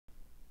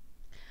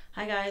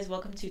Hi guys,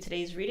 welcome to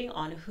today's reading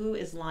on who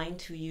is lying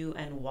to you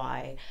and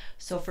why.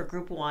 So for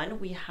group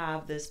one, we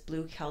have this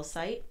blue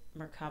calcite,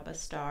 Merkaba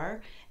star,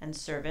 and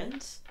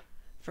servant.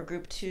 For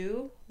group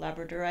two,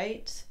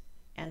 Labradorite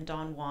and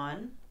Don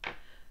Juan.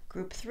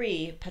 Group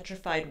three,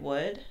 petrified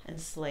wood and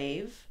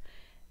slave.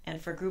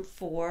 And for group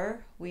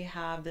four, we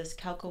have this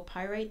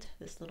Chalcopyrite,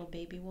 this little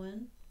baby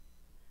one,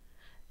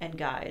 and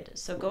guide.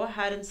 So go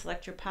ahead and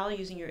select your pal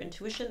using your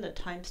intuition. The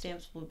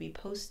timestamps will be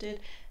posted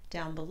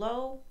down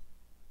below.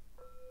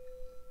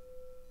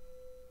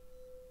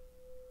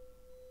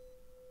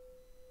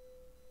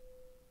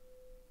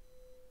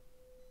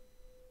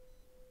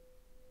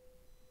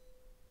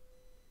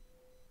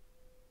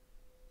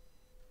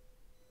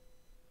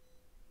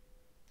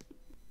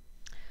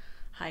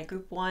 Hi,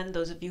 group one,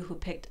 those of you who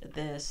picked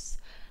this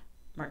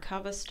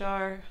Merkaba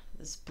star,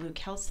 this blue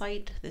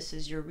calcite, this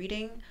is your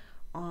reading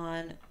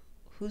on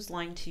who's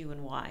lying to you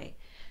and why.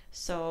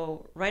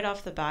 So right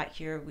off the bat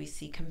here, we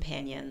see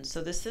companion.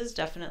 So this is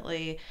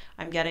definitely,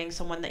 I'm getting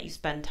someone that you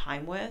spend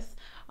time with.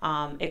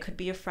 It could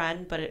be a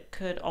friend, but it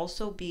could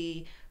also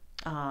be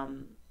a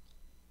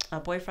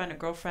boyfriend, a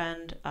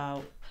girlfriend,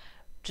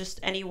 just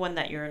anyone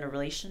that you're in a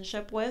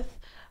relationship with,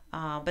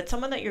 but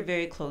someone that you're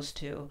very close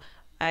to.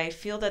 I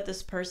feel that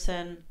this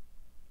person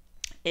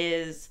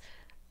is,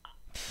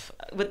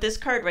 with this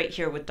card right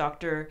here with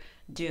Dr.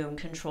 Doom,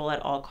 control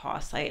at all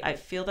costs. I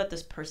feel that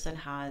this person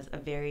has a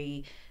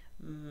very,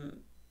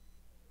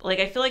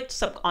 I feel like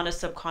on a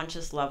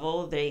subconscious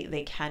level,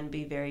 they can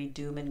be very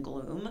doom and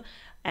gloom,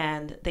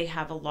 and they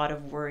have a lot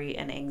of worry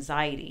and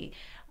anxiety.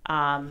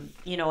 And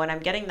I'm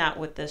getting that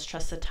with this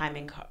trust the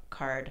timing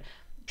card.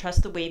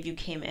 Trust the wave you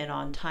came in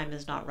on, time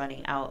is not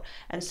running out.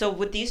 And so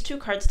with these two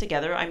cards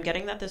together, I'm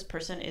getting that this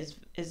person is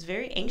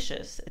very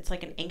anxious. It's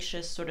like an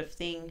anxious sort of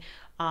thing.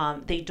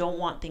 They don't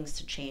want things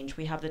to change.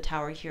 We have the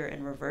Tower here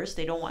in reverse.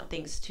 They don't want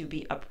things to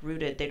be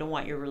uprooted. They don't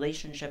want your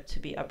relationship to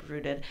be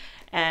uprooted.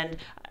 And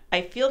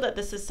I feel that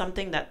this is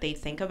something that they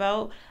think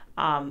about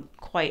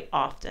quite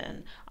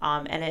often.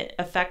 And it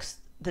affects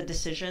the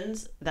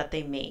decisions that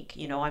they make.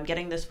 I'm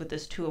getting this with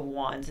this Two of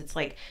Wands. It's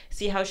like,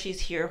 see how she's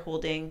here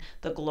holding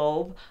the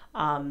globe.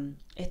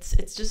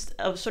 It's just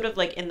sort of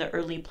like in the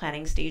early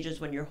planning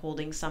stages when you're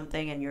holding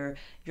something and you're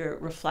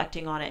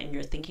reflecting on it and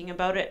you're thinking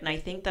about it. And I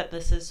think that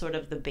this is sort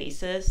of the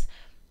basis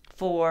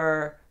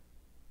for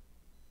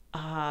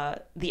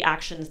the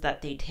actions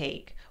that they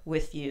take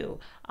with you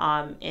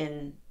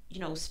in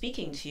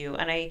speaking to you.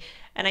 And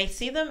I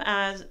see them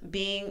as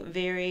being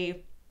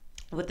very,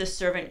 with the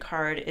servant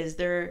card, is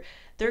they're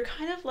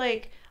kind of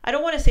like, I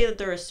don't want to say that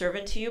they're a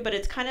servant to you, but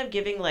it's kind of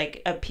giving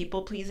like a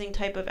people pleasing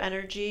type of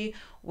energy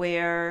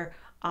where,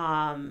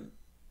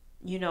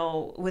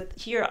 with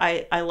here,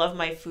 I love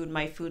my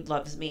food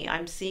loves me.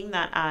 I'm seeing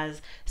that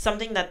as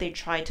something that they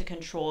try to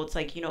control. It's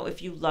like,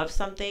 if you love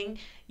something,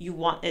 you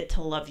want it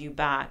to love you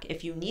back.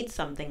 If you need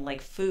something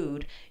like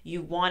food,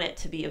 you want it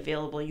to be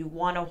available. You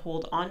want to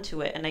hold on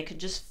to it. And I could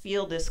just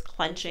feel this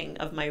clenching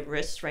of my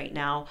wrists right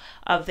now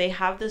of they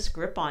have this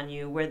grip on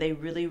you where they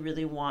really,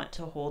 really want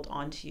to hold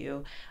on to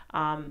you.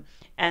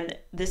 And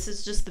this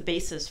is just the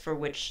basis for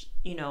which,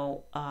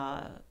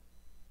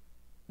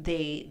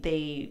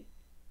 they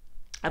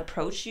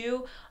approach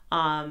you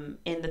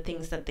in the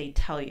things that they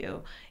tell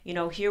you.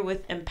 Here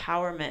with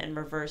empowerment in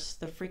reverse,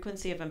 the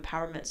frequency of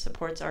empowerment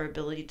supports our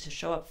ability to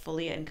show up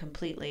fully and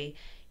completely,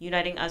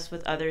 uniting us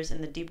with others in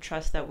the deep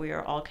trust that we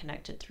are all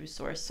connected through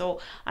source. So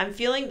I'm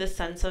feeling this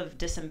sense of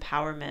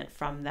disempowerment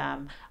from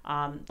them.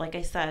 Like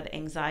I said,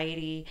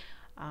 anxiety,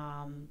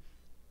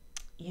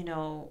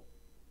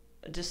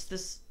 just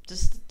this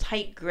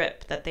tight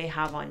grip that they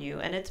have on you.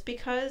 And it's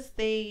because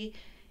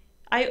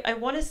I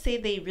want to say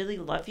they really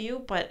love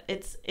you, but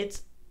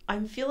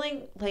I'm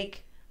feeling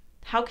like,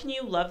 how can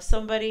you love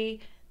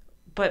somebody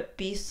but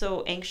be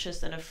so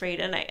anxious and afraid?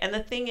 And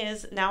the thing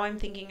is, now I'm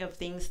thinking of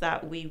things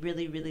that we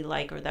really, really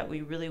like or that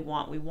we really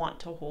want. We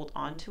want to hold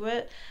on to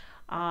it.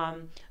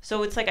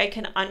 So it's like I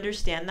can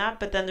understand that,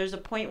 but then there's a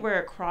point where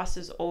it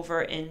crosses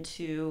over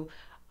into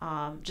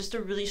just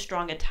a really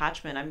strong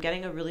attachment. I'm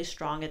getting a really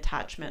strong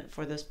attachment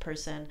for this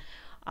person.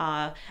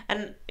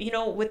 And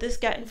with this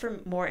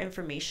more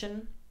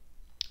information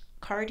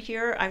card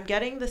here, I'm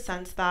getting the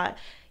sense that,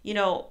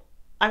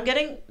 I'm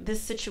getting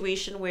this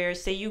situation where,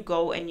 say you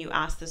go and you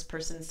ask this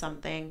person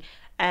something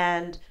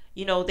and,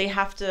 they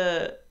have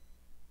to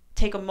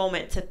take a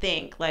moment to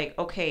think like,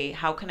 okay,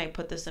 how can I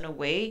put this in a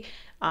way?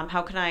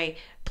 How can I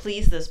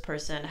please this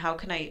person? How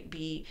can I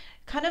be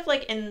kind of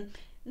like in,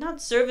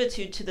 not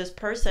servitude to this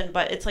person,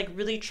 but it's like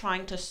really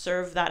trying to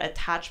serve that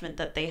attachment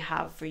that they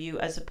have for you,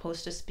 as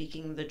opposed to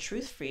speaking the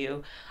truth for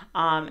you,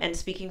 and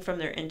speaking from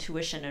their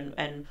intuition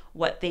and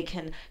what they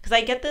can, because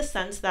I get this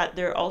sense that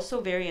they're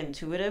also very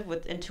intuitive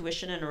with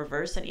intuition in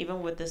reverse. And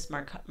even with this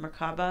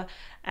Merkaba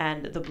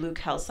and the blue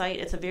calcite,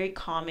 it's a very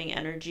calming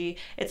energy.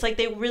 It's like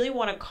they really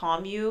want to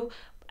calm you.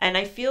 And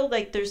I feel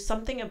like there's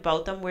something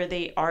about them where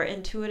they are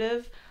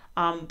intuitive,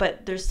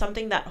 but there's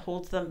something that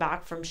holds them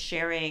back from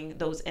sharing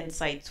those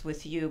insights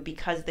with you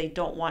because they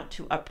don't want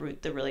to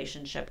uproot the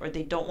relationship, or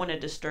they don't want to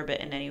disturb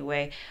it in any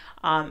way.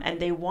 And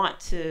they want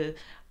to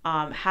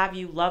have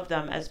you love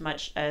them as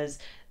much as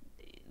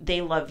they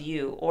love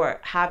you, or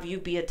have you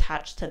be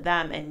attached to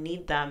them and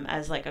need them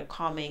as like a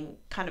calming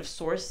kind of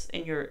source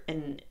in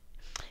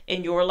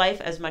your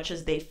life, as much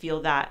as they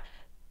feel that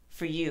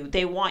for you.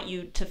 They want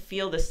you to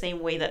feel the same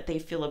way that they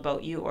feel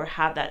about you, or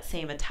have that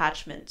same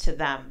attachment to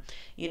them.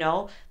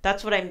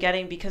 That's what I'm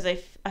getting, because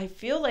I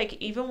feel like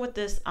even with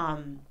this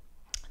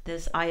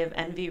this eye of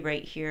envy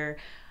right here,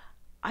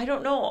 I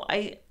don't know,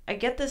 I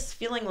get this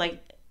feeling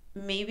like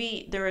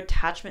maybe their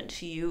attachment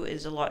to you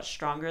is a lot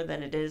stronger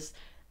than it is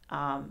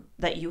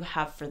that you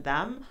have for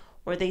them,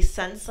 or they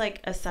sense like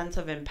a sense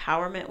of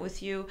empowerment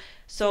with you.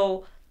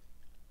 So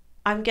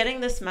I'm getting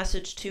this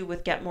message too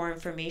with Get More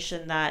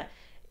Information, that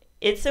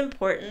it's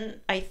important,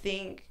 I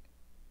think,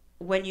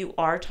 when you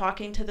are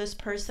talking to this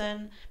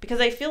person, because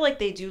I feel like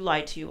they do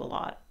lie to you a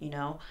lot,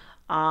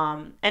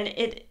 and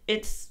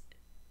it's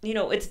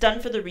it's done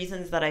for the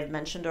reasons that I've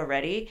mentioned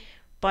already.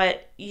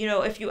 But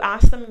if you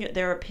ask them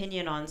their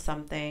opinion on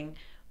something,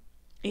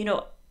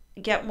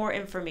 get more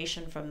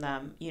information from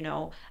them,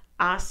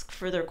 ask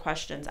further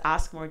questions,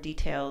 ask more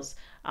details,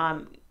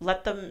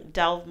 let them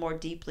delve more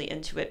deeply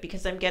into it,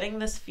 because I'm getting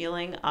this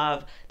feeling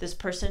of this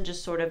person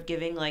just sort of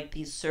giving like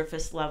these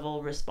surface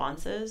level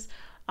responses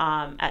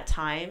at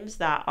times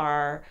that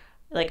are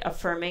like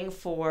affirming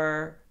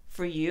for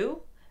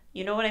you.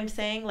 You know what I'm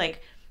saying?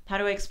 Like, how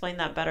do I explain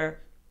that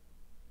better?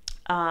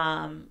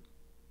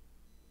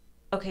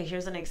 Okay,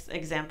 here's an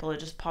example. It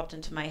just popped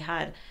into my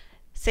head.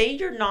 Say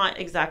you're not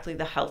exactly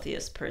the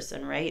healthiest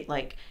person, right?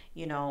 Like,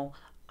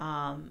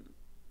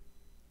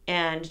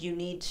 and you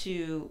need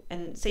to,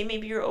 and say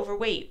maybe you're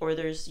overweight, or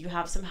you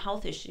have some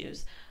health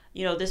issues.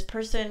 This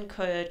person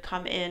could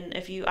come in,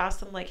 if you ask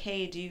them like,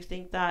 hey, do you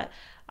think that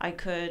I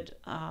could,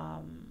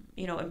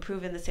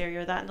 improve in this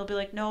area or that? And they'll be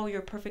like, no,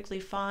 you're perfectly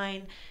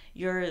fine.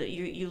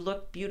 You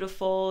look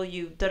beautiful,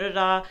 you da da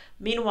da.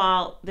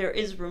 Meanwhile, there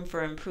is room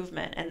for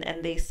improvement.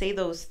 And they say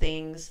those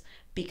things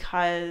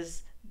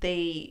because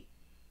they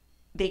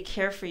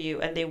care for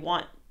you, and they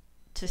want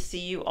to see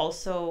you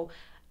also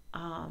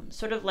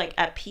sort of like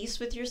at peace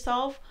with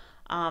yourself.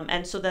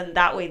 And so then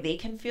that way they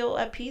can feel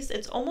at peace.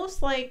 It's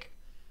almost like,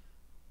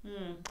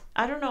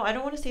 I don't know. I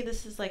don't want to say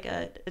this is like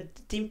a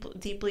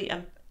deeply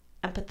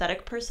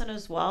empathetic person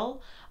as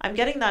well. I'm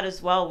getting that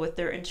as well, with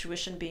their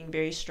intuition being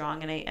very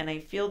strong. And I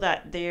feel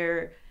that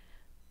they're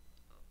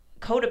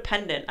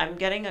codependent. I'm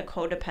getting a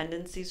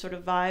codependency sort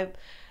of vibe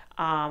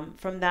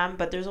from them,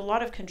 but there's a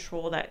lot of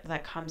control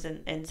that comes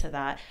into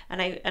that.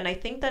 And I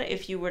think that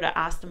if you were to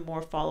ask them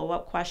more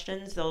follow-up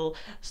questions, they'll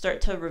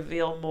start to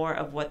reveal more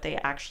of what they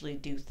actually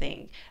do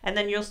think. And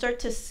then you'll start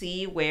to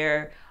see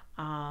where,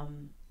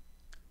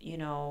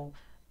 you'll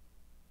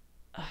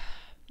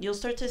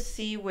start to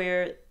see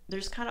where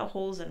there's kind of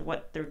holes in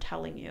what they're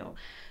telling you.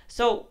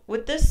 So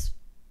with this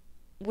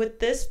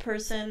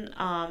person,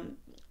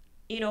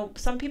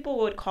 some people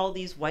would call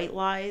these white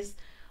lies.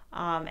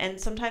 And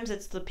sometimes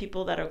it's the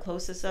people that are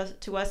closest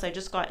to us. I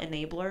just got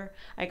enabler.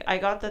 I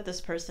got that this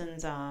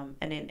person's an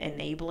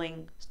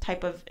enabling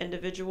type of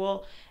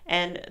individual.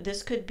 And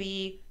this could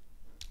be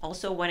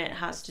also when it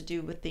has to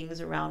do with things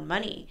around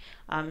money.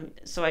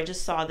 So I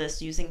just saw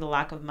this using the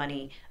lack of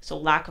money. So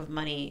lack of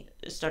money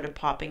started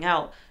popping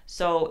out.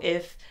 So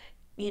if,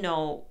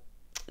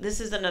 this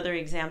is another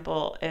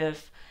example.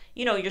 If,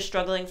 you're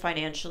struggling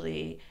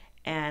financially,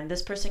 and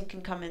this person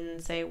can come in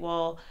and say,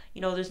 well,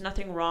 there's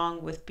nothing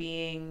wrong with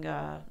being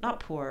not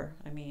poor.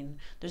 I mean,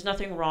 there's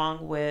nothing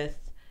wrong with,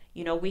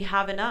 we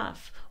have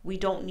enough. We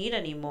don't need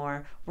any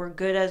more. We're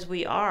good as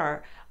we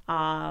are.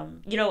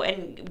 And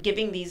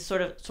giving these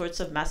sorts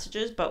of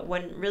messages. But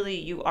when really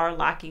you are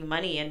lacking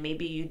money, and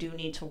maybe you do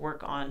need to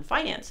work on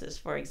finances,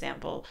 for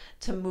example,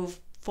 to move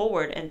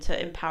forward and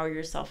to empower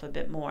yourself a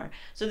bit more.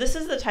 So this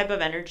is the type of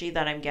energy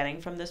that I'm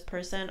getting from this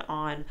person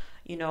on,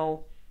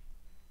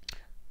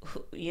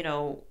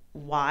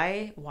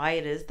 why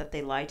it is that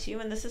they lie to you.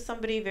 And this is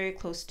somebody very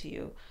close to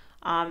you.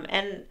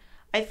 And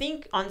I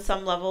think on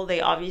some level, they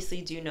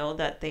obviously do know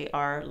that they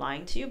are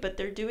lying to you, but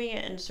they're doing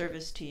it in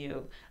service to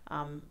you.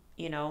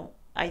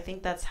 I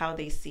think that's how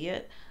they see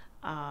it.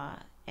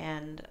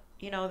 And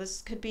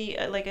this could be,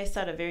 like I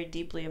said, a very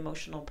deeply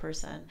emotional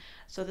person.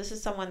 So this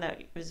is someone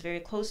that is very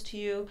close to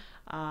you,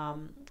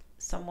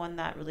 someone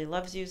that really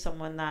loves you,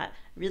 someone that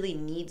really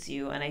needs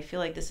you. And I feel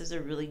like this is a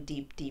really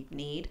deep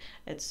need.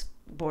 It's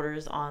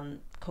borders on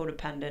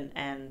codependent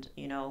and,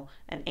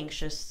 an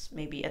anxious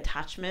maybe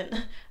attachment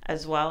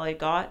as well, I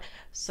got.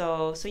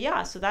 So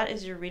yeah, so that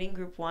is your reading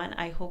group 1.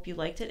 I hope you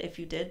liked it. If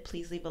you did,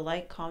 please leave a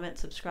like, comment,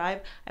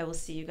 subscribe. I will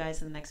see you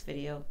guys in the next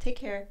video. Take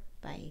care.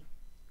 Bye.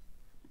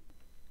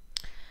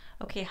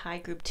 Okay, hi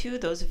group 2.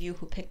 Those of you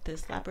who picked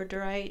this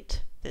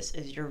Labradorite, this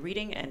is your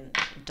reading, and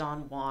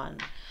Don Juan.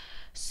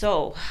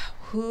 So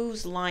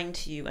who's lying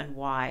to you and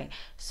why?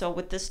 So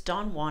with this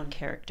Don Juan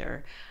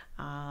character,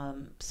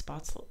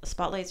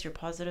 spotlights your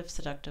positive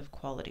seductive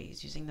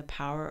qualities using the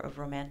power of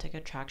romantic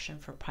attraction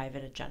for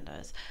private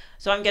agendas.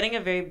 So I'm getting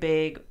a very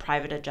big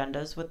private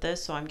agendas with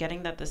this. So I'm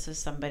getting that this is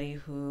somebody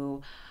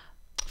who,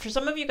 for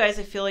some of you guys,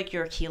 I feel like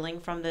you're healing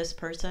from this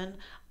person.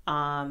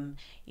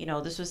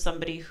 This was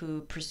somebody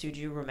who pursued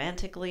you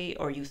romantically,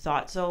 or you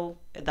thought so,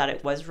 that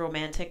it was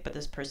romantic, but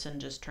this person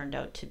just turned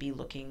out to be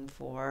looking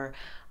for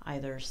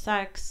either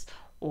sex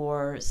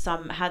or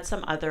had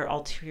some other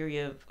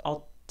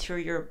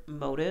ulterior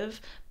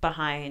motive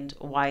behind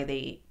why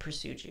they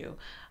pursued you.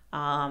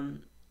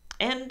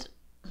 And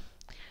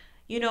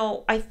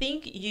I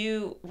think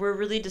you were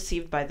really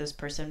deceived by this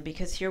person,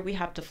 because here we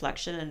have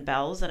deflection and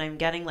bells, and I'm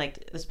getting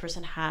like this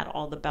person had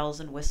all the bells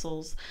and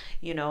whistles.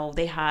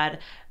 They had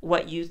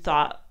what you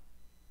thought,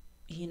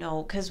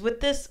 because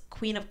with this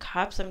Queen of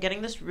Cups, I'm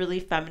getting this really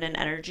feminine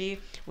energy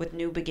with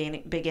new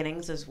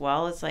beginnings as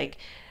well. It's like,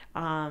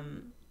 I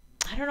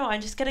don't know,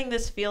 I'm just getting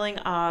this feeling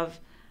of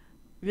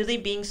really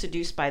being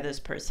seduced by this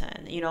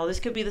person. This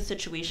could be the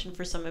situation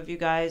for some of you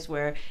guys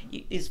where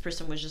this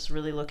person was just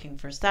really looking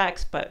for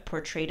sex, but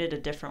portrayed it a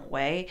different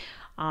way,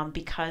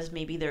 because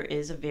maybe there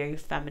is a very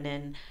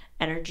feminine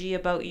energy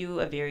about you,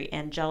 a very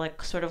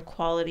angelic sort of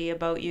quality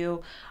about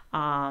you,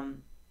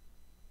 and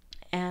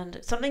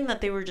something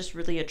that they were just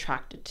really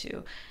attracted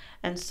to.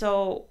 And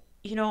so,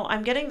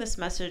 I'm getting this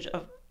message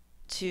of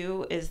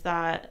too is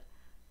that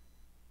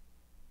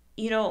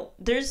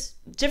there's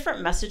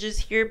different messages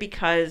here,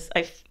 because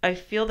I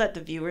feel that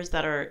the viewers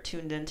that are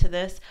tuned into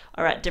this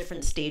are at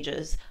different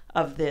stages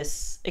of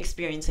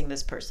experiencing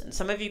this person.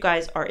 Some of you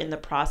guys are in the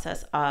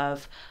process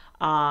of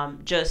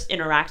just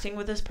interacting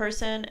with this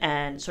person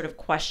and sort of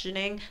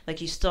questioning,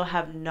 like you still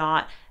have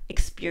not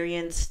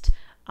experienced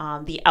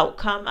the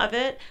outcome of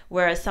it,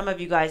 whereas some of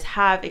you guys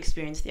have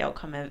experienced the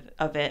outcome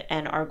of it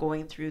and are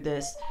going through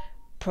this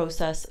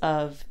process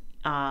of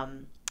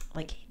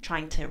like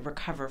trying to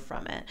recover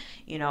from it,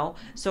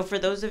 So for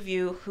those of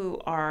you who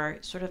are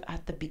sort of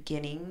at the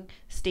beginning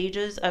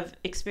stages of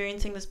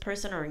experiencing this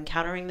person or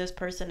encountering this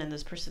person, and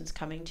this person's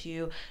coming to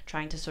you,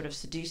 trying to sort of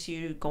seduce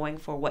you, going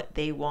for what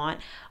they want,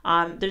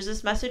 there's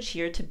this message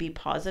here to be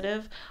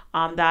positive,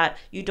 that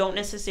you don't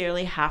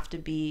necessarily have to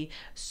be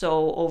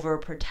so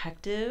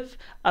overprotective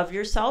of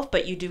yourself,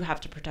 but you do have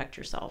to protect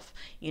yourself.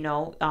 You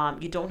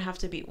don't have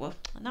to be, well,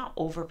 not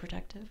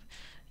overprotective.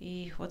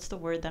 What's the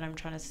word that I'm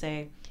trying to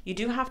say? You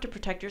do have to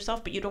protect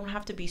yourself, but you don't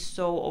have to be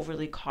so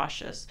overly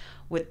cautious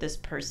with this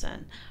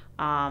person.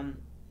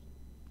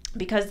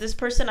 Because this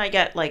person, I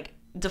get like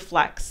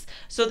deflects.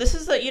 So this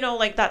is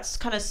like that's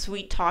kind of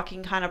sweet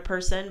talking kind of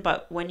person,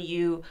 but when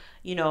you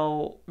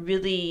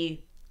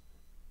really,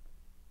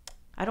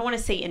 I don't want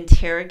to say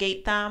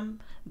interrogate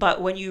them,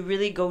 but when you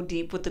really go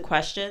deep with the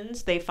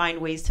questions, they find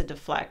ways to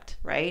deflect,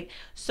 right?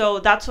 So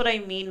that's what I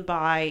mean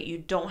by you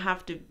don't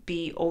have to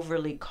be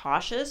overly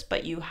cautious,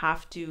 but you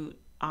have to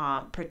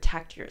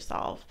protect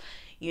yourself,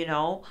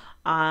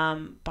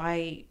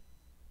 by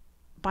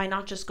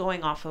not just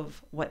going off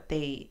of what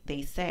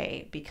they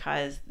say,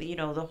 because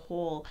the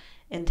whole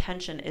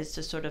intention is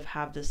to sort of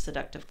have this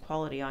seductive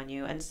quality on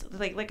you. And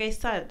like I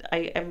said,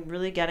 I'm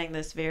really getting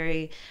this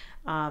very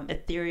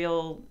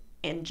ethereal,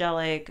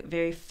 angelic,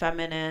 very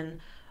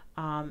feminine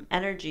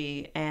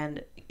energy,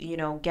 and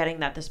getting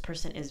that this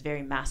person is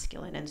very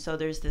masculine, and so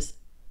there's this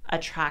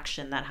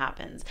attraction that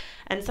happens.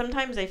 And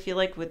sometimes I feel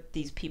like with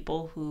these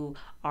people who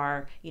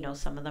are,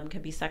 some of them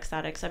could be sex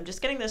addicts, I'm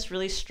just getting this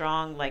really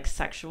strong like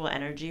sexual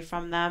energy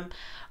from them.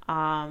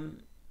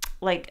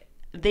 Like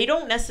they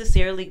don't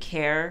necessarily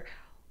care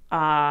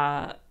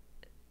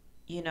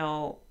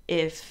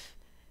if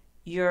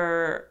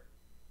you're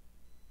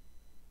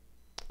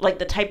like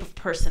the type of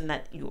person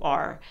that you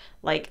are.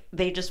 Like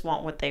they just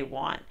want what they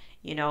want,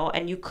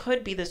 and you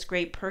could be this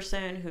great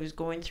person who's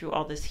going through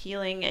all this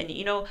healing. And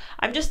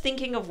I'm just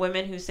thinking of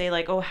women who say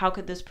like, oh, how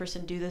could this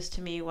person do this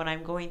to me when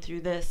I'm going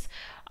through this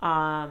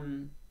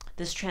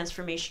this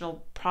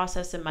transformational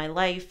process in my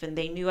life, and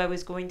they knew I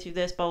was going through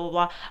this, blah blah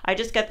blah. I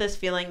just get this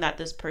feeling that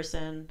this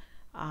person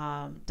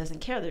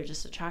doesn't care. They're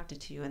just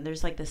attracted to you, and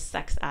there's like this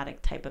sex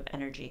addict type of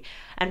energy.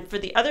 And for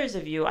the others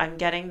of you, I'm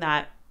getting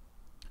that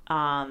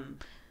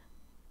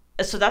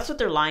so that's what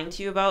they're lying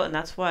to you about, and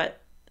that's what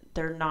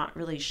they're not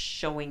really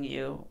showing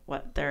you,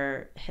 what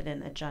their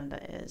hidden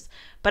agenda is.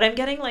 But I'm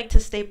getting like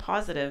to stay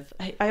positive.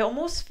 I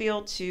almost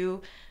feel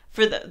too,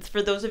 for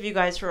those of you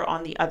guys who are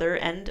on the other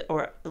end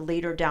or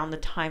later down the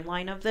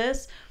timeline of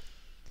this,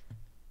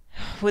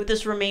 with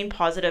this remain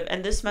positive.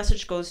 And this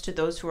message goes to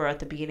those who are at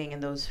the beginning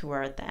and those who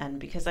are at the end,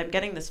 because I'm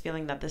getting this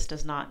feeling that this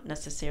does not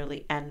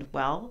necessarily end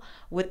well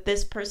with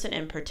this person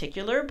in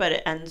particular, but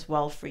it ends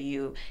well for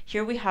you.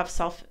 Here we have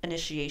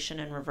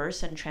self-initiation in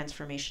reverse and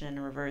transformation in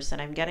reverse,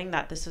 and I'm getting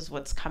that this is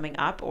what's coming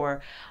up,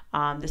 or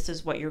this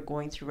is what you're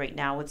going through right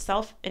now. With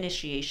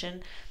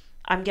self-initiation,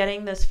 I'm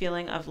getting this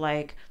feeling of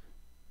like,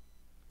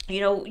 you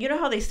know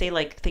how they say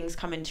like things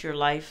come into your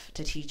life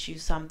to teach you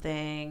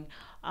something,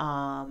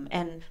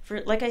 And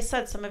for, like I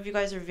said, some of you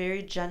guys are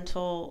very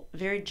gentle,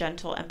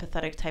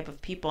 empathetic type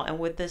of people. And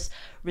with this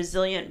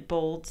resilient,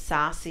 bold,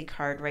 sassy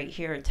card right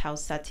here, Tau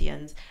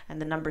Setians,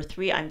 and the number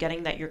 3, I'm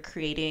getting that you're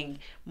creating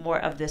more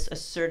of this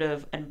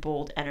assertive and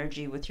bold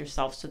energy with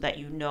yourself so that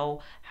you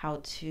know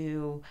how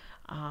to,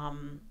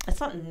 it's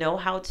not know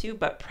how to,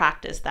 but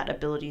practice that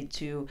ability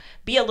to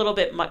be a little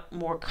bit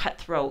more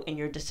cutthroat in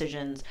your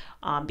decisions,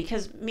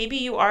 because maybe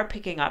you are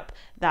picking up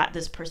that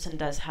this person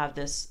does have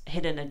this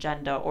hidden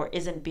agenda or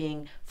isn't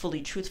being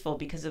fully truthful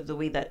because of the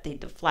way that they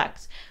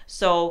deflect.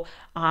 So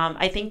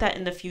I think that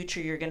in the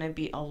future you're going to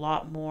be a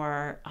lot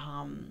more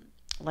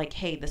like,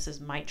 hey, this is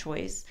my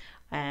choice,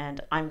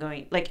 and I'm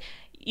going, like,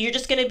 you're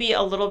just going to be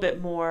a little bit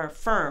more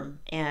firm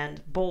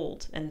and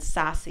bold and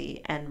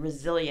sassy and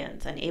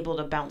resilient and able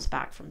to bounce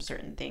back from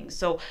certain things.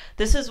 So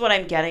this is what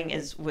I'm getting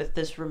is with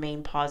this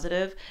remain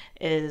positive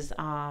is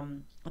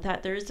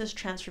that there is this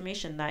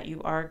transformation that you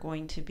are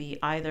going to be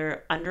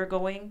either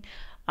undergoing,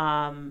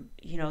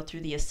 you know,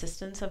 through the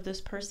assistance of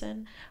this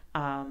person,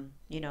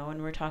 you know,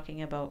 and we're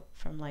talking about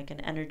from like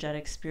an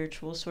energetic,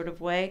 spiritual sort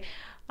of way,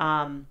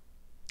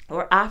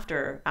 or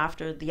after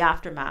the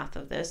aftermath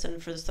of this.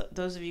 And for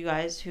those of you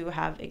guys who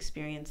have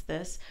experienced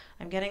this,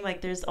 I'm getting like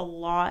there's a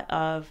lot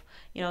of,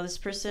 you know, this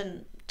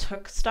person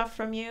took stuff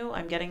from you.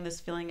 I'm getting this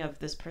feeling of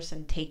this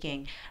person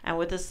taking. And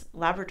with this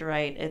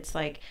Labradorite, it's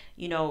like,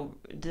 you know,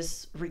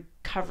 this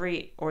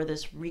recovery or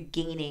this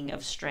regaining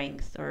of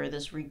strength or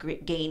this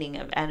regaining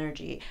of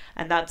energy.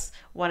 And that's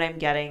what I'm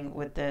getting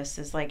with this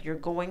is like you're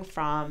going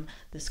from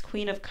this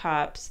Queen of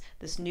Cups,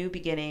 this new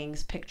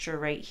beginnings picture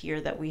right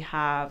here that we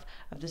have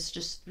of this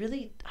just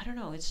really, I don't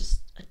know, it's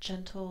just a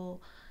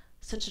gentle,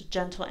 such a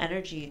gentle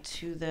energy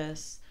to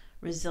this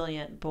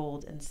resilient,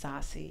 bold, and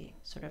sassy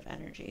sort of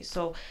energy.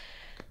 So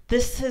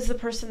this is the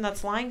person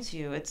that's lying to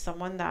you. It's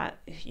someone that,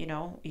 you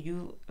know,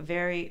 you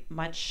very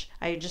much,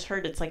 I just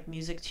heard it's like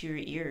music to your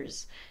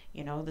ears.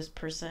 You know, this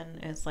person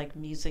is like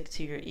music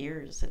to your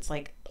ears. It's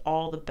like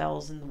all the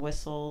bells and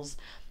whistles,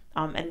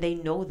 and they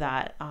know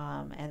that.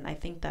 And I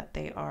think that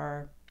they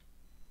are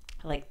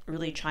like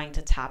really trying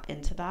to tap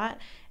into that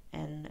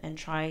and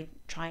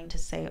trying to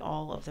say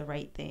all of the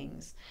right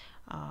things.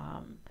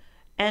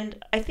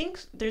 And I think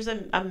there's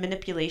a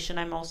manipulation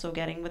I'm also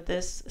getting with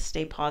this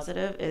stay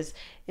positive is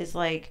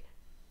like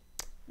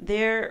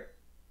they're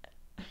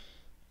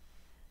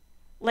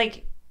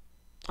like,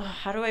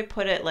 how do I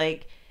put it?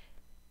 Like,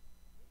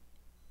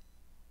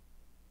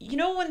 you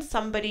know, when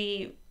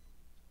somebody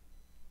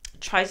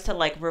tries to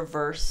like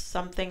reverse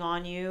something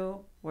on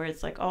you where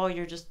it's like, oh,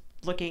 you're just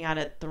looking at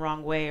it the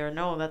wrong way, or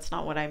no, that's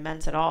not what I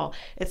meant at all.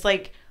 It's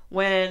like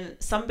when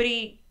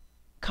somebody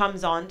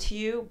comes on to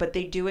you, but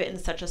they do it in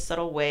such a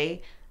subtle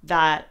way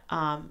that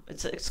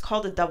it's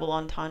called a double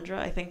entendre.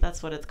 I think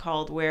that's what it's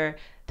called, where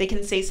they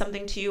can say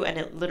something to you and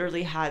it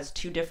literally has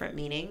 2 different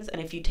meanings.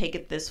 And if you take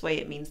it this way,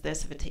 it means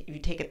this. If you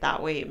take it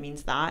that way, it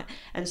means that.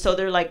 And so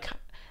they're like,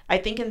 I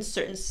think in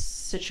certain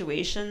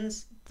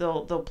situations,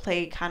 they'll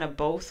play kind of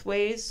both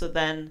ways. So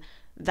then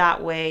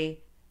that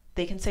way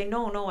they can say,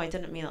 no, I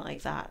didn't mean it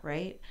like that,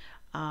 right?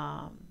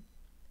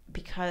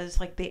 Because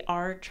like they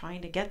are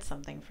trying to get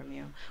something from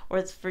you, or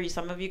it's for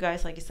some of you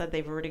guys, like I said,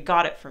 they've already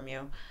got it from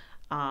you.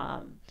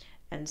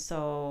 And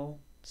so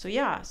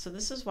yeah, so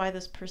this is why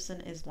this person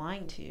is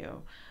lying to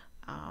you.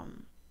 I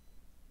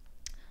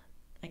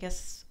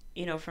guess,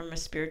 you know, from a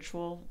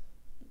spiritual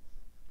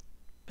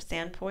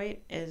standpoint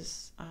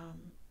is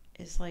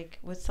like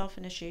with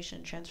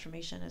self-initiation,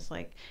 transformation is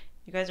like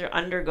you guys are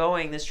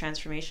undergoing this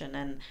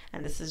transformation,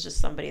 and this is just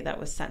somebody that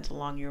was sent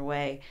along your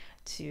way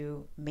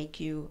to make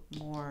you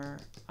more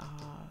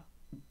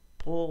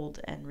bold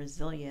and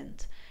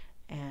resilient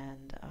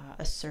and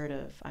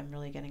assertive. I'm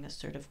really getting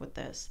assertive with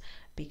this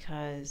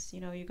because,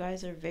 you know, you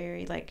guys are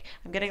very, like,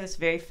 I'm getting this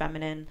very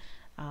feminine,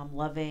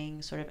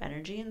 loving sort of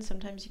energy, and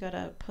sometimes you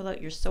gotta pull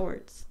out your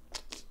swords.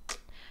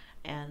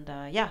 And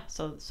yeah,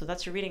 so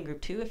that's your reading,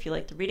 group 2. If you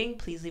like the reading,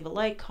 please leave a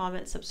like,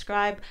 comment,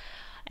 subscribe,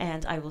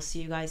 and I will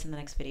see you guys in the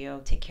next video.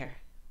 Take care.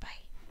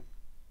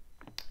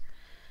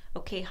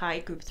 Okay, hi,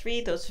 group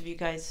 3. Those of you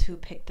guys who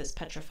picked this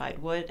Petrified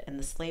Wood and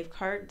the Slave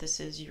card, this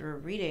is your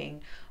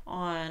reading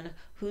on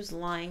who's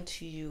lying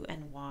to you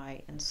and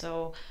why. And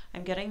so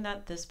I'm getting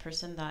that this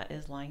person that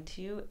is lying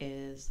to you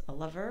is a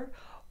lover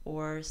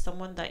or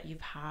someone that you've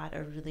had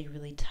a really,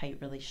 really tight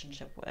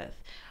relationship with.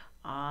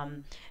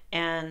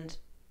 And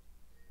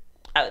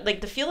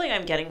like the feeling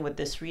I'm getting with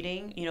this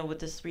reading, you know, with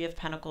this 3 of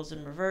Pentacles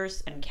in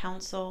reverse and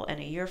counsel and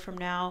a year from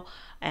now,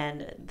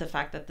 and the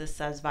fact that this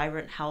says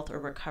vibrant health or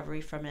recovery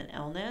from an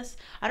illness.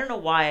 I don't know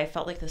why I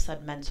felt like this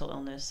said mental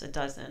illness. It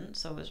doesn't.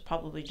 So it was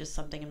probably just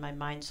something in my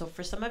mind. So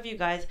for some of you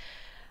guys,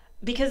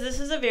 because this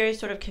is a very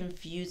sort of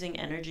confusing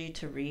energy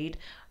to read,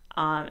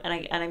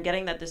 and I'm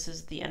getting that this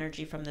is the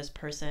energy from this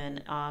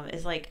person,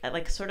 is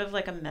like sort of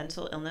like a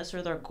mental illness,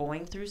 or they're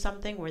going through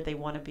something where they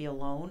want to be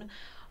alone.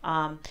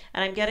 And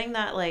I'm getting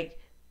that like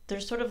they're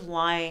sort of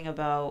lying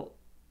about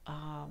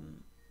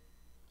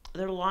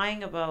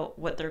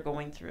what they're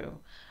going through,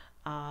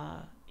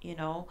 you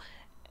know,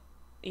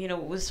 you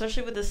know,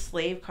 especially with the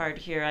slave card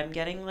here, I'm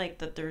getting like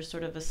that they're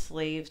sort of a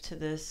slave to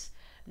this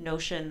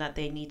notion that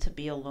they need to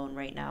be alone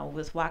right now.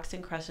 With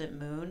waxing crescent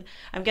moon,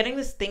 I'm getting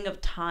this thing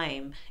of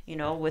time, you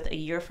know, with a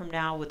year from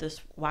now, with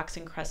this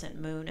waxing crescent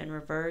moon in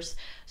reverse.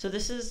 So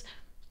this is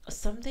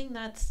something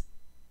that's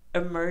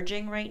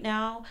emerging right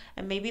now,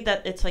 and maybe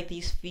that it's like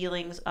these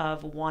feelings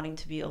of wanting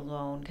to be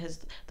alone,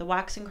 because the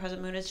waxing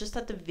crescent moon is just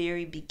at the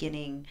very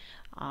beginning.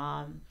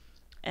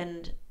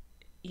 And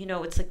you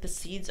know, it's like the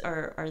seeds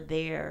are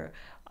there,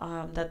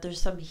 that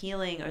there's some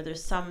healing, or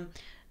there's some,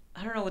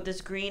 I don't know, with this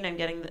green I'm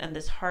getting, and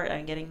this heart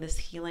I'm getting this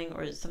healing,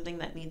 or something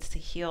that needs to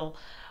heal,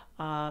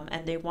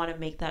 and they want to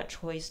make that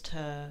choice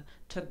to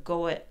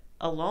go it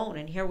alone.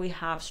 And here we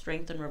have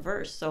strength in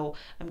reverse. So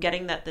I'm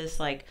getting that this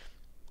like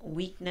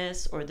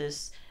weakness, or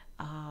this,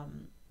 I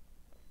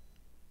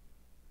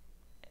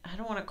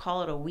don't want to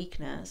call it a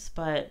weakness,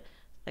 but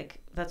like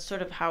that's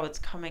sort of how it's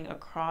coming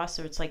across,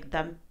 or it's like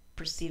them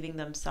perceiving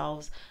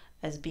themselves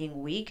as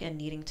being weak and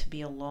needing to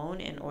be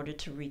alone in order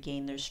to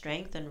regain their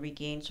strength and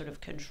regain sort of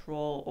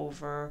control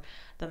over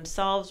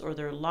themselves or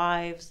their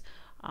lives.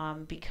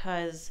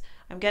 Because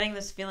I'm getting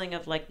this feeling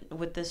of like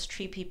with this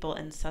tree people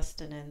and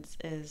sustenance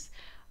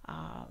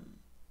um,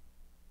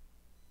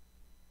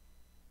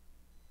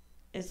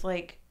 is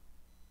like,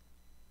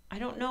 I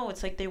don't know,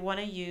 it's like they want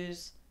to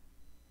use,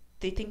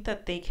 they think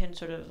that they can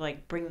sort of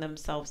like bring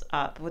themselves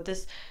up. With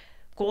this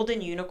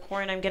golden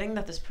unicorn, I'm getting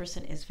that this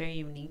person is very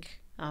unique.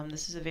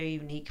 This is a very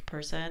unique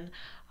person.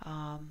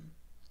 Um,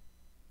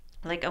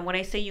 like, and when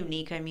I say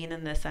unique, I mean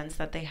in the sense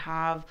that they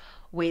have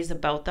ways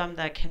about them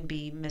that can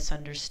be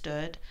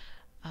misunderstood.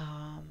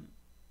 Um,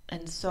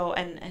 and so,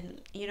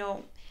 and you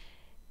know,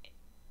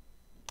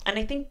 and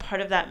I think part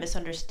of that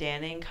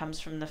misunderstanding comes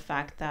from the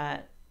fact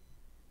that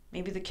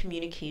maybe the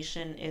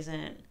communication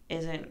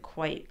isn't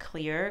quite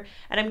clear.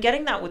 And I'm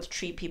getting that with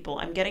tree people,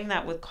 I'm getting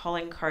that with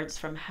calling cards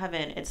from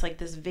heaven. It's like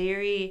this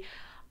very,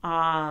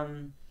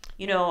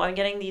 you know, I'm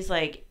getting these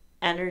like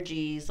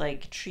energies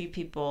like tree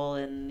people,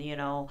 and you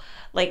know,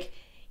 like,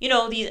 you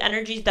know, these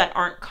energies that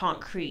aren't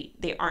concrete,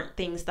 they aren't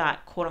things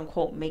that quote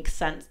unquote make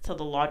sense to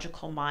the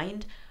logical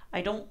mind.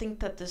 I don't think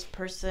that this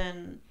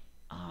person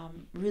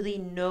really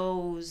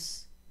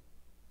knows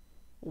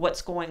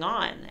what's going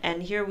on.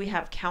 And here we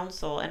have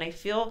counsel, and I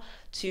feel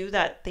too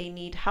that they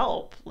need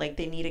help, like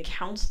they need a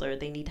counselor,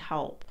 they need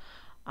help.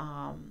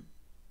 um,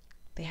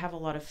 they have a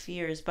lot of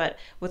fears, but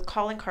with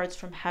calling cards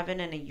from heaven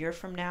and a year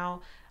from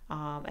now,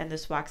 and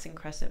this waxing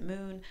crescent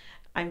moon,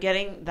 I'm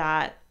getting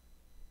that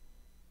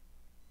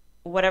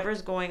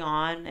whatever's going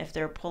on, if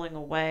they're pulling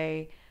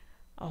away,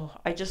 oh,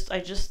 I just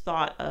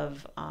thought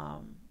of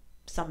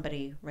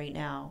somebody right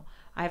now.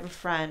 I have a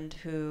friend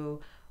who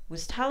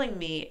was telling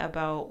me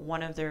about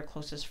one of their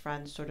closest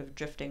friends sort of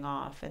drifting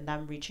off, and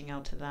them reaching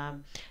out to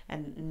them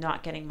and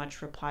not getting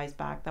much replies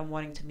back, them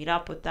wanting to meet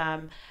up with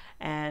them,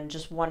 and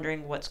just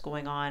wondering what's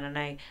going on. And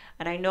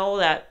I know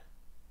that,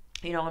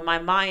 you know, in my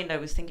mind I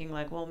was thinking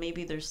like, well,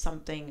 maybe there's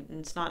something, and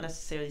it's not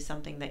necessarily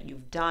something that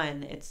you've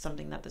done, it's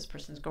something that this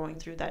person's going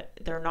through that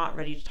they're not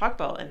ready to talk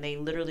about, and they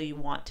literally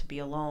want to be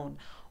alone,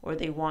 or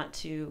they want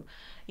to,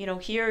 you know,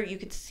 here you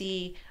could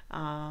see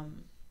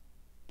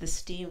the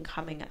steam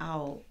coming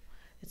out.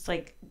 It's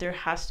like there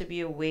has to be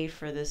a way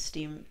for this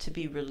steam to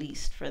be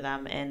released for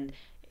them, and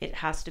it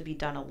has to be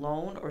done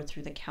alone or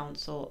through the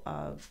counsel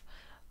of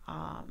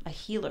a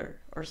healer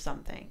or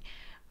something.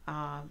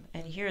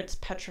 And here it's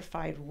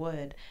petrified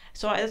wood.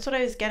 So that's what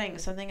I was getting,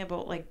 something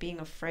about like being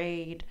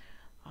afraid.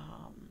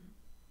 Um,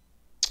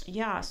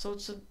 yeah, so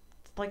it's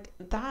like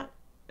that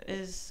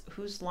is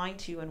who's lying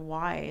to you and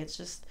why. It's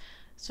just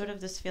sort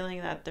of this feeling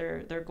that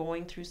they're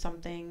going through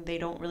something. They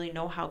don't really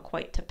know how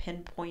quite to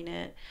pinpoint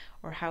it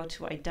or how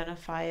to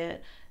identify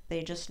it.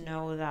 They just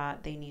know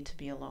that they need to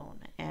be alone.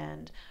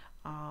 And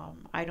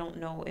I don't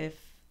know if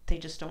they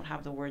just don't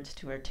have the words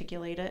to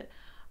articulate it.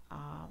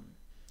 Um,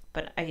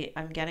 but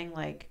I'm getting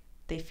like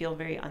they feel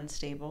very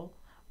unstable.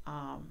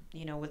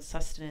 You know, with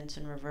sustenance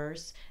in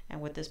reverse, and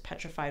with this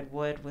petrified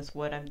wood, with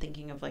wood, I'm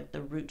thinking of like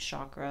the root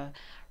chakra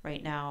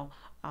right now.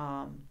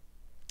 Um,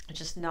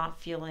 just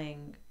not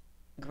feeling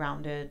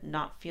grounded,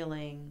 not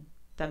feeling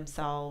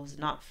themselves,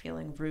 not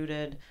feeling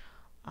rooted,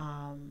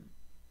 um,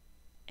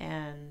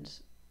 and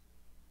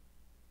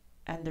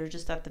and they're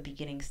just at the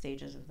beginning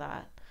stages of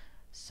that.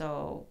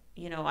 So,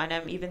 you know, and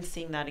I'm even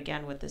seeing that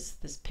again with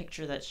this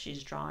picture that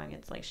she's drawing.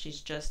 It's like she's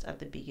just at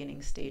the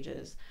beginning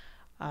stages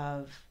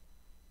of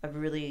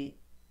really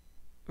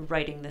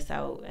writing this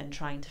out and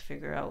trying to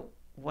figure out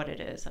what it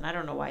is. And I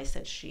don't know why I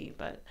said she,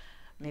 but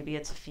maybe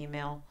it's a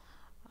female.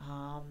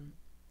 Um,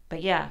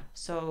 but yeah,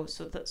 so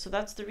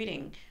that's the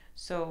reading.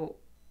 So,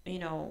 you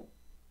know,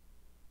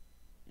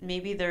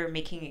 maybe they're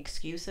making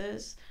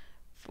excuses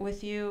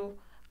with you.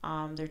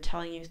 They're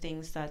telling you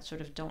things that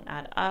sort of don't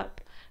add up.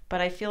 But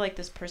I feel like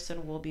this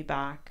person will be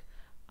back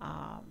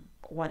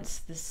once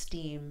the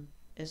steam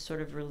is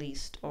sort of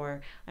released, or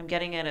I'm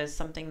getting it as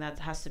something that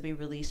has to be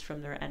released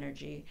from their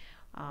energy.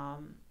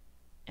 Um,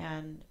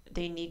 and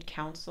they need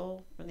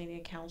counsel, or they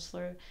need a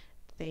counselor.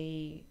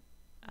 They,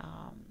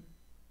 um,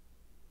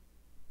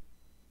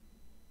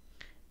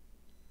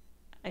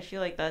 I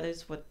feel like that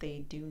is what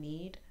they do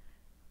need,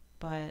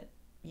 but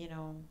you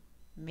know,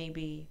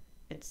 maybe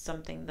it's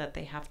something that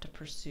they have to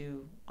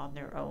pursue on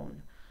their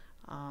own.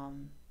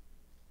 Um,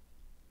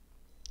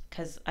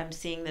 because I'm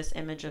seeing this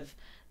image of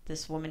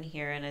this woman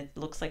here and it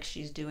looks like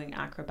she's doing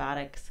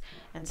acrobatics.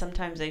 And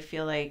sometimes I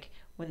feel like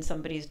when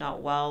somebody's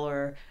not well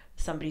or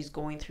somebody's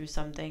going through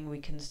something, we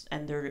can,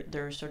 and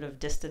they're sort of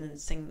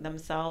distancing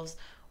themselves,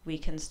 we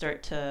can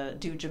start to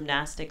do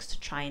gymnastics to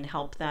try and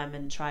help them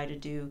and try to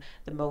do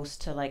the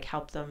most to like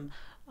help them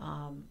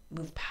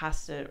move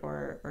past it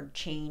or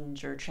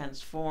change or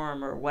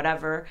transform or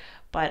whatever.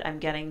 But I'm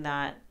getting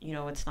that, you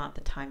know, it's not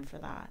the time for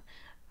that.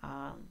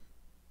 Um,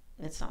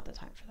 it's not the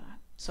time for that.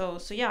 So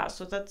yeah,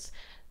 so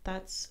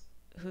that's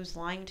who's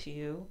lying to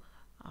you,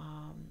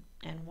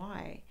 and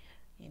why,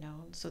 you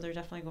know. So they're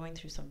definitely going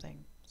through something.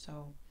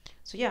 So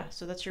yeah,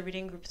 so that's your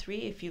reading, group 3.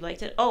 If you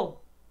liked it, oh,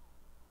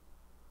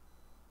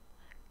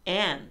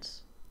 and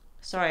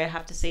sorry, I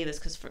have to say this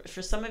because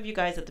for some of you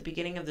guys at the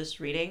beginning of this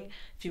reading,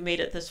 if you made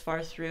it this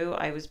far through,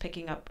 I was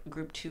picking up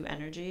group 2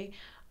 energy.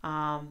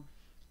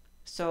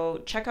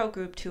 So check out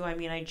group 2. I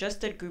mean, I just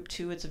did group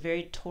 2. It's a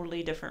very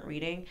totally different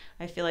reading.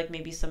 I feel like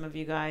maybe some of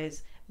you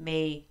guys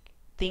may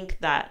think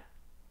that,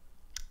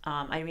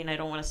 I mean, I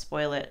don't want to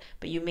spoil it,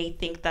 but you may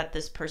think that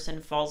this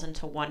person falls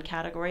into one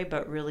category,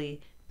 but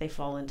really they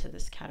fall into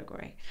this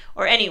category.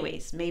 Or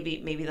anyways,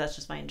 maybe that's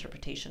just my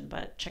interpretation,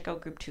 but check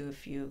out group 2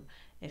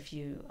 if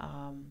you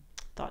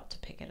thought to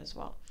pick it as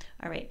well.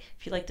 All right.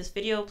 If you like this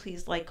video,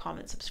 please like,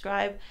 comment,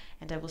 subscribe,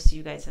 and I will see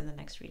you guys in the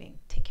next reading.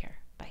 Take care.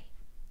 Bye.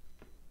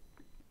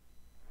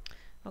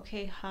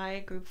 Okay, hi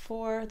group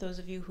 4, those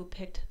of you who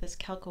picked this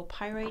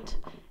Chalcopyrite.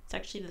 It's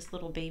actually this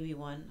little baby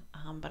one,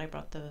 but I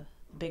brought the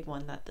big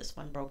one that this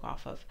one broke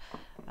off of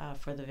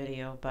for the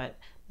video, but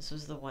this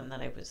was the one that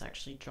I was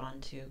actually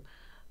drawn to,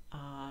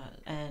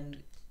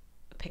 and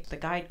picked the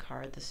guide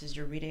card. This is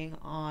your reading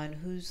on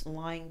who's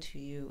lying to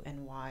you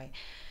and why.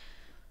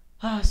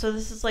 So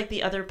this is like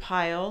the other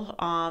pile,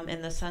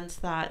 in the sense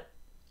that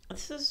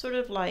this is sort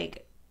of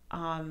like,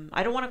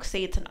 I don't want to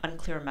say it's an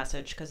unclear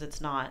message because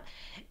it's not.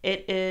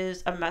 It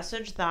is a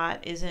message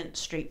that isn't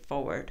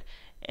straightforward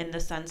in the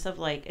sense of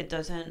like it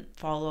doesn't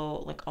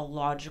follow like a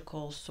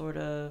logical sort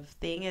of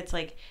thing. It's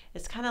like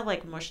it's kind of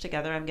like mushed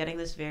together. I'm getting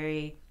this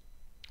very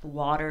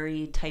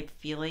watery type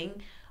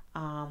feeling,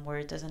 where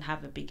it doesn't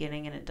have a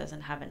beginning and it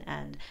doesn't have an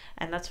end.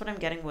 And that's what I'm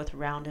getting with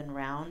round and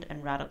round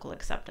and radical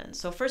acceptance.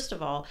 So first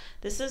of all,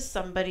 this is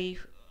somebody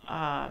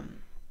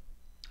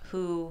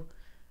who,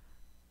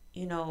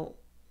 you know,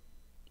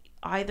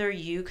 either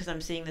you, because I'm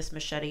seeing this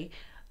machete,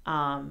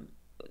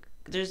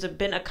 there's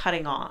been a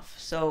cutting off.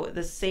 So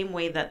the same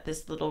way that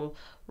this little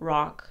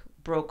rock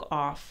broke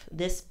off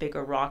this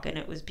bigger rock, and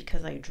it was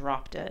because I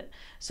dropped it.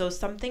 So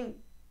something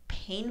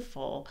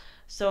painful.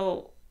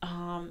 So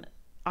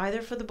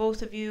either for the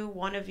both of you,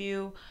 one of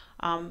you,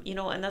 you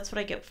know, and that's what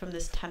I get from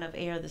this 10 of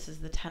air. This is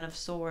the 10 of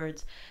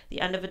swords,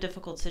 the end of a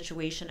difficult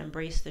situation,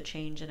 embrace the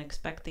change and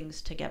expect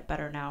things to get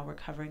better now,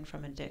 recovering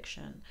from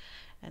addiction.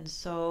 And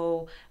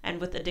so, and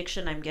with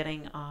addiction, I'm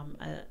getting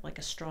like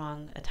a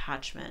strong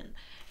attachment.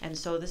 And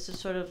so this is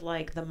sort of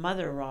like the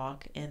mother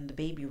rock and the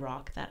baby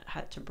rock that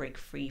had to break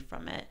free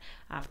from it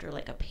after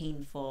like a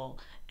painful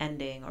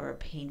ending or a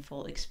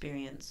painful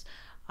experience,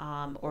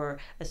 or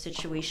a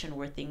situation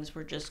where things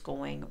were just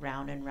going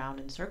round and round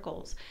in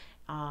circles.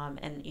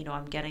 And, you know,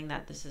 I'm getting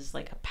that this is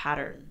like a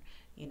pattern,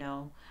 you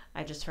know.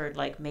 I just heard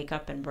like make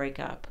up and break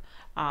up.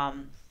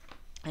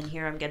 And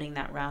here I'm getting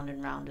that round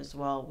and round as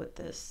well with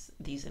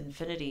these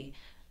infinity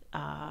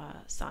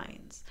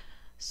signs.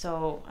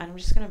 So I'm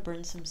just going to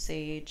burn some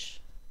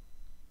sage.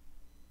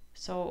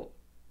 So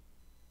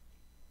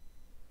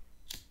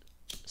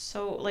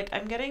like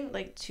I'm getting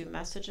like 2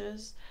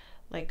 messages,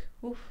 like,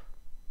 oof,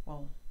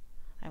 well,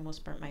 I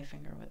almost burnt my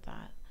finger with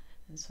that.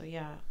 And so,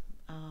 yeah,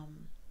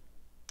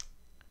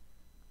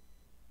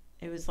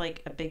 it was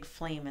like a big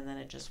flame and then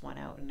it just went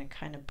out and it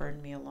kind of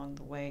burned me along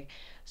the way.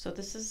 So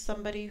this is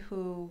somebody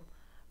who,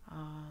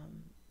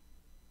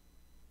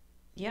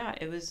 yeah,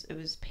 it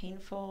was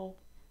painful,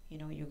 you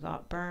know, you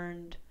got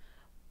burned,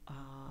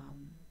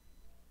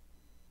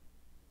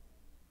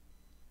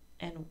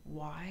 and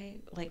why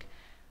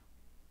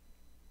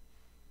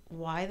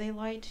they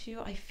lied to you.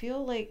 I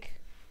feel like,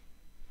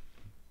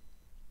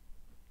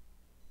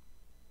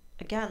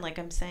 again, like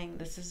I'm saying,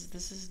 this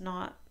is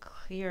not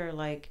clear.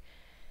 Like,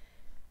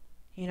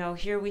 you know,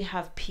 here we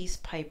have peace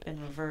pipe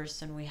in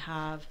reverse and we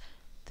have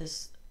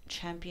this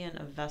champion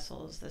of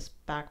vessels, this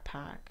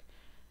backpack.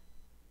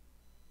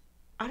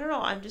 I don't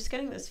know, I'm just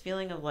getting this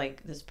feeling of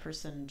like this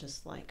person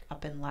just like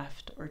up and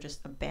left or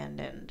just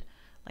abandoned.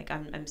 Like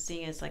I'm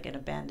seeing it's like an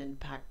abandoned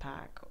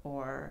backpack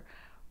or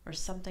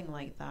something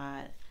like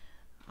that.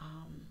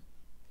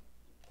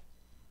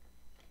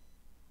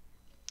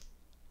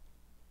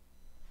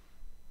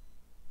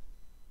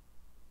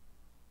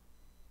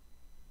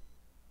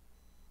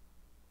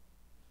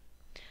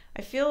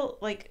 I feel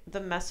like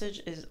the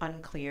message is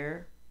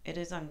unclear. It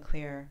is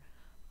unclear.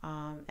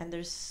 And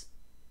there's,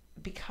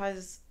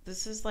 because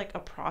this is like a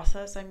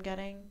process I'm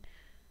getting,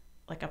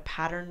 like a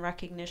pattern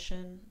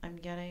recognition I'm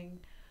getting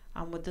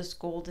with this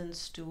golden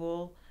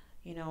stool.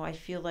 You know, I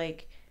feel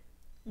like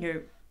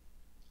you're,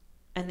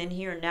 and then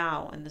here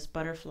now, and this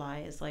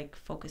butterfly is like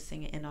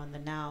focusing in on the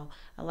now.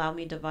 Allow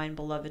me, divine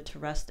beloved, to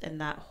rest in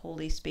that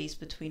holy space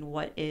between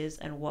what is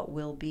and what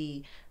will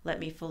be. Let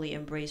me fully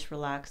embrace,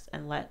 relax,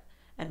 and let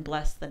and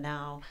bless the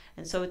now.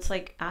 And so it's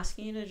like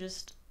asking you to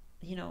just,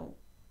 you know,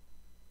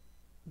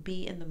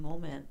 be in the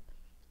moment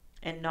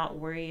and not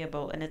worry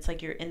about, and it's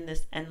like you're in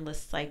this endless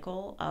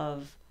cycle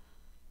of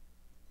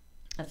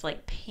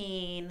like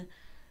pain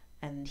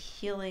and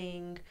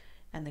healing,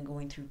 and then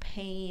going through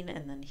pain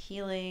and then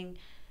healing.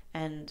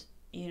 And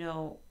you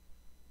know,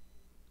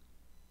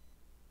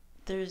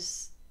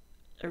 there's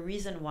a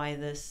reason why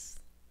this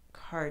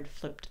card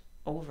flipped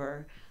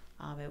over.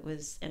 It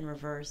was in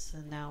reverse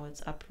and now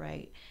it's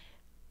upright.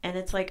 And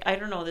it's like, I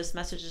don't know, this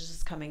message is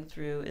just coming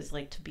through is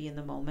like to be in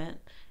the moment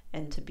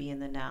and to be in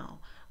the now.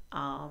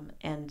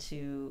 And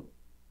to,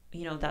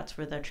 you know, that's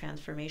where the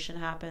transformation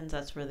happens.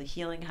 That's where the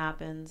healing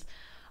happens.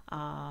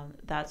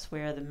 That's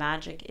where the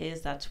magic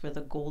is. That's where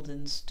the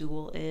golden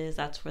stool is.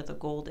 That's where the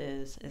gold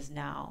is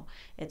now.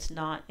 It's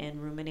not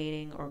in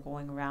ruminating or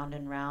going round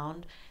and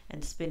round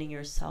and spinning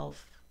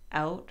yourself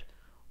out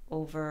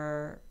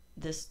over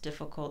this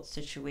difficult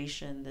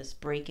situation, this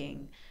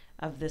breaking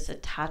of this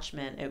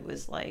attachment. It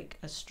was like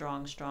a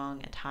strong,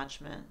 strong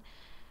attachment.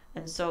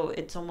 And so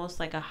it's almost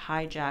like a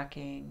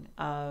hijacking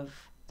of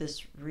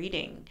this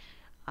reading,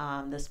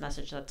 this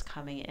message that's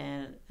coming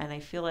in. And I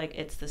feel like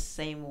it's the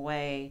same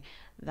way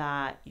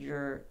that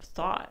your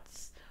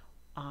thoughts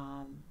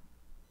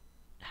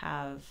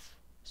have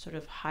sort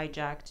of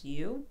hijacked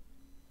you.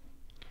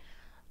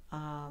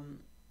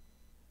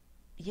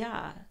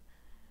 Yeah,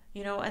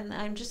 you know, and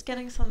I'm just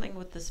getting something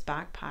with this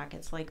backpack.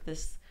 It's like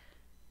this,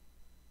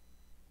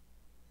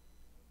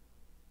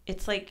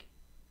 it's like,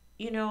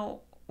 you know,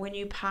 when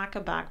you pack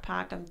a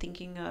backpack, I'm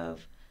thinking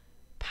of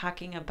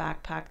packing a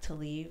backpack to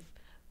leave,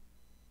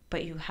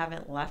 but you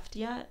haven't left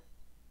yet,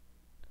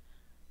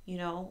 you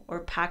know, or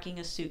packing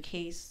a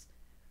suitcase.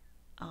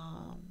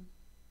 I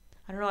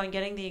don't know, I'm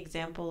getting the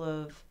example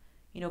of,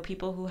 you know,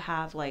 people who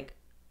have like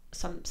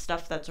some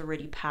stuff that's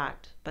already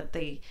packed, but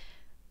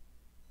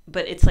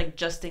it's like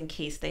just in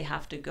case they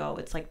have to go.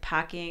 It's like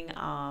packing,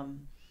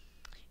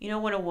 you know,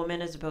 when a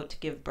woman is about to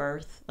give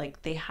birth,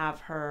 like they have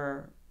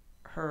her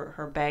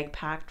bag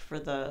packed for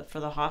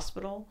the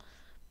hospital,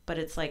 but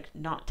it's like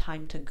not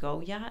time to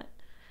go yet.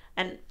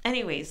 And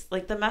anyways,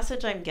 like the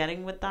message I'm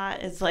getting with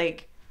that is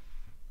like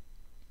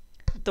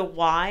the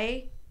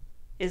why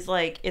is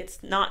like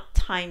it's not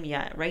time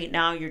yet. Right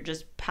now you're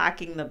just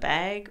packing the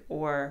bag,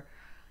 or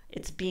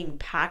it's being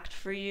packed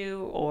for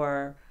you,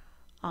 or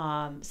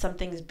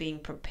something's being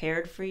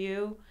prepared for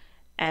you.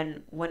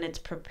 And when it's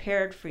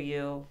prepared for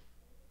you,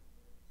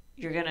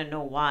 you're gonna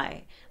know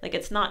why. Like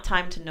it's not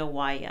time to know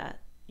why yet,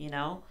 you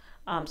know.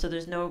 So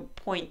there's no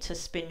point to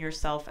spin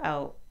yourself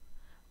out.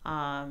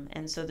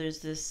 And so there's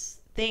this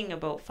thing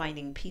about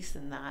finding peace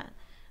in that.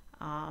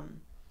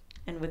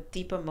 And with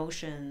deep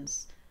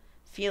emotions,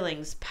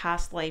 feelings,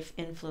 past life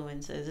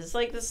influences, it's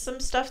like there's some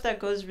stuff that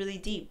goes really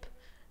deep.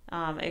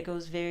 It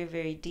goes very,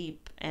 very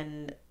deep,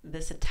 and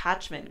this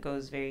attachment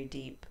goes very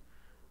deep.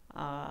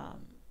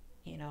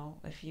 You know,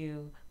 if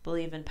you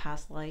believe in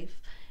past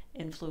life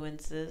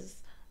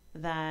influences,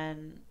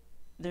 then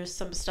there's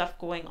some stuff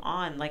going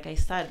on. Like I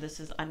said, this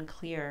is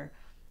unclear,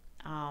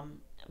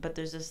 but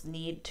there's this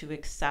need to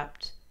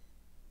accept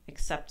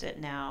it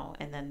now,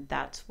 and then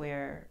that's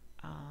where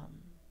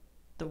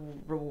the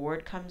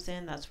reward comes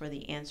in. That's where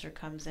the answer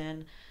comes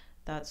in.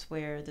 That's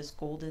where this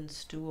golden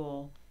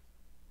stool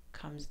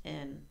comes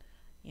in,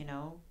 you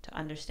know, to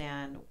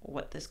understand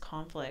what this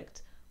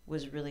conflict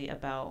was really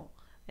about.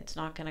 It's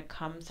not going to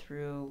come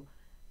through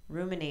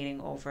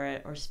ruminating over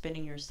it or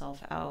spinning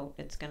yourself out.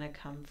 It's going to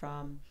come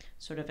from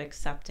sort of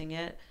accepting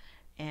it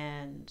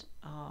and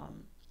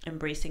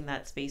embracing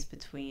that space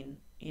between,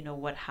 you know,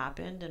 what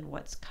happened and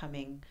what's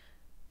coming,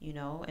 you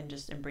know, and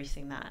just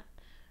embracing that.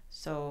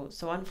 So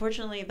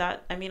unfortunately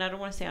that, I mean, I don't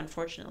want to say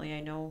unfortunately,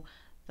 I know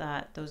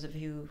that those of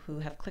you who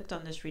have clicked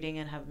on this reading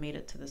and have made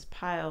it to this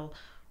pile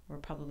were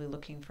probably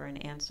looking for an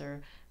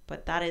answer,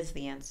 but that is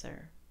the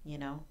answer, you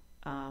know,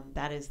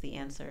 that is the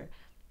answer.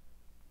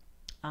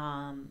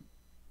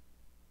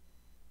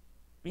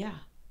 Yeah,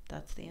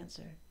 that's the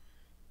answer.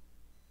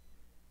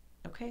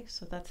 Okay,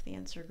 so that's the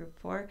answer, group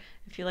 4.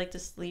 If you like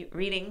this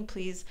reading,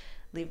 please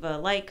leave a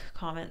like,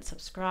 comment,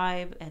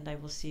 subscribe, and I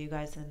will see you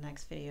guys in the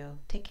next video.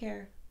 Take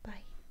care.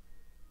 Bye.